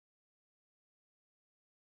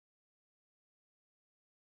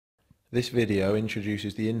This video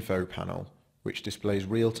introduces the info panel, which displays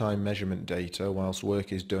real-time measurement data whilst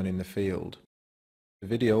work is done in the field. The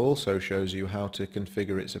video also shows you how to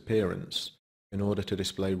configure its appearance in order to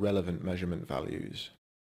display relevant measurement values.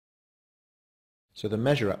 So the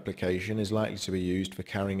measure application is likely to be used for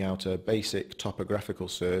carrying out a basic topographical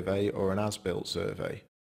survey or an as-built survey.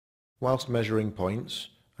 Whilst measuring points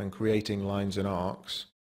and creating lines and arcs,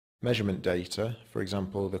 measurement data, for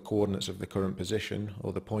example the coordinates of the current position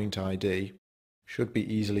or the point ID, should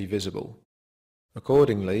be easily visible.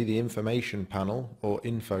 Accordingly, the information panel or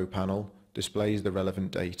info panel displays the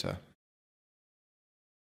relevant data.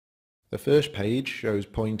 The first page shows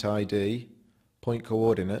point ID, point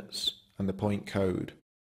coordinates and the point code.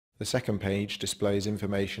 The second page displays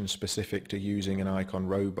information specific to using an icon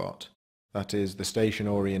robot, that is, the station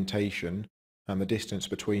orientation and the distance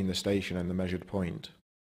between the station and the measured point.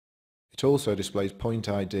 It also displays point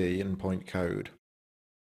ID and point code.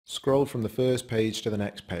 Scroll from the first page to the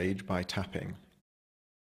next page by tapping.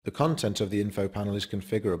 The content of the info panel is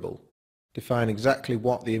configurable. Define exactly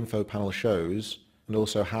what the info panel shows and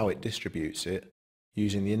also how it distributes it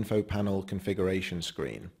using the info panel configuration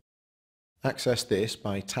screen. Access this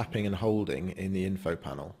by tapping and holding in the info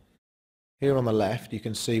panel. Here on the left you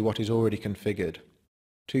can see what is already configured.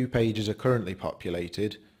 2 pages are currently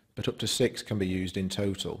populated, but up to 6 can be used in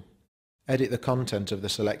total. Edit the content of the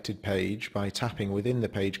selected page by tapping within the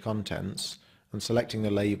page contents and selecting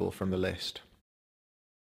the label from the list.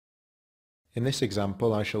 In this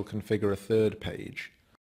example I shall configure a third page.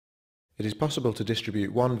 It is possible to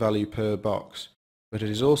distribute one value per box, but it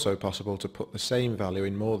is also possible to put the same value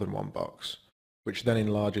in more than one box, which then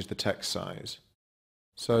enlarges the text size.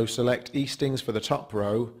 So select Eastings for the top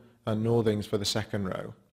row and Northings for the second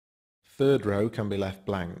row. Third row can be left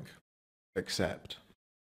blank. Accept.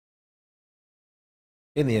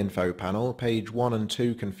 In the info panel, page 1 and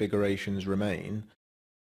 2 configurations remain,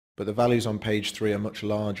 but the values on page 3 are much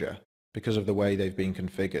larger because of the way they've been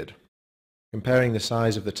configured. Comparing the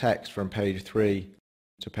size of the text from page 3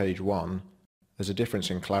 to page 1, there's a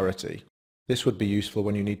difference in clarity. This would be useful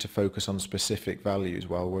when you need to focus on specific values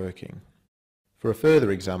while working. For a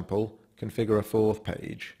further example, configure a fourth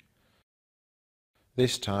page.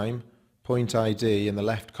 This time, point ID in the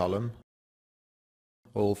left column,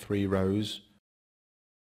 all 3 rows,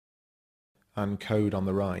 and code on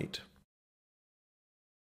the right.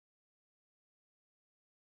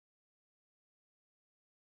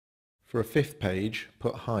 For a fifth page,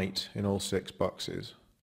 put height in all 6 boxes.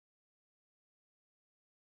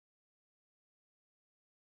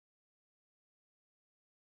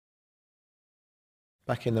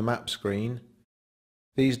 Back in the map screen,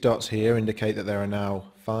 these dots here indicate that there are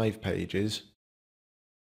now 5 pages.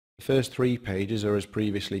 The first 3 pages are as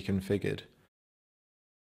previously configured.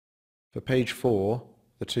 For page 4,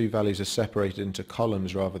 the 2 values are separated into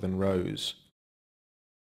columns rather than rows.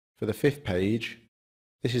 For the 5th page,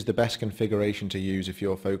 this is the best configuration to use if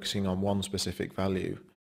you're focusing on one specific value.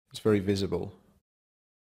 It's very visible.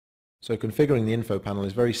 So configuring the info panel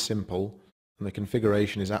is very simple and the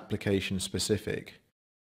configuration is application specific.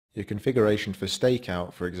 Your configuration for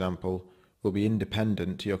stakeout, for example, will be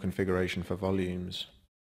independent to your configuration for volumes.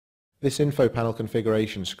 This info panel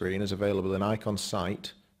configuration screen is available in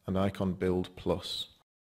iCONstruct and iCON Build Plus.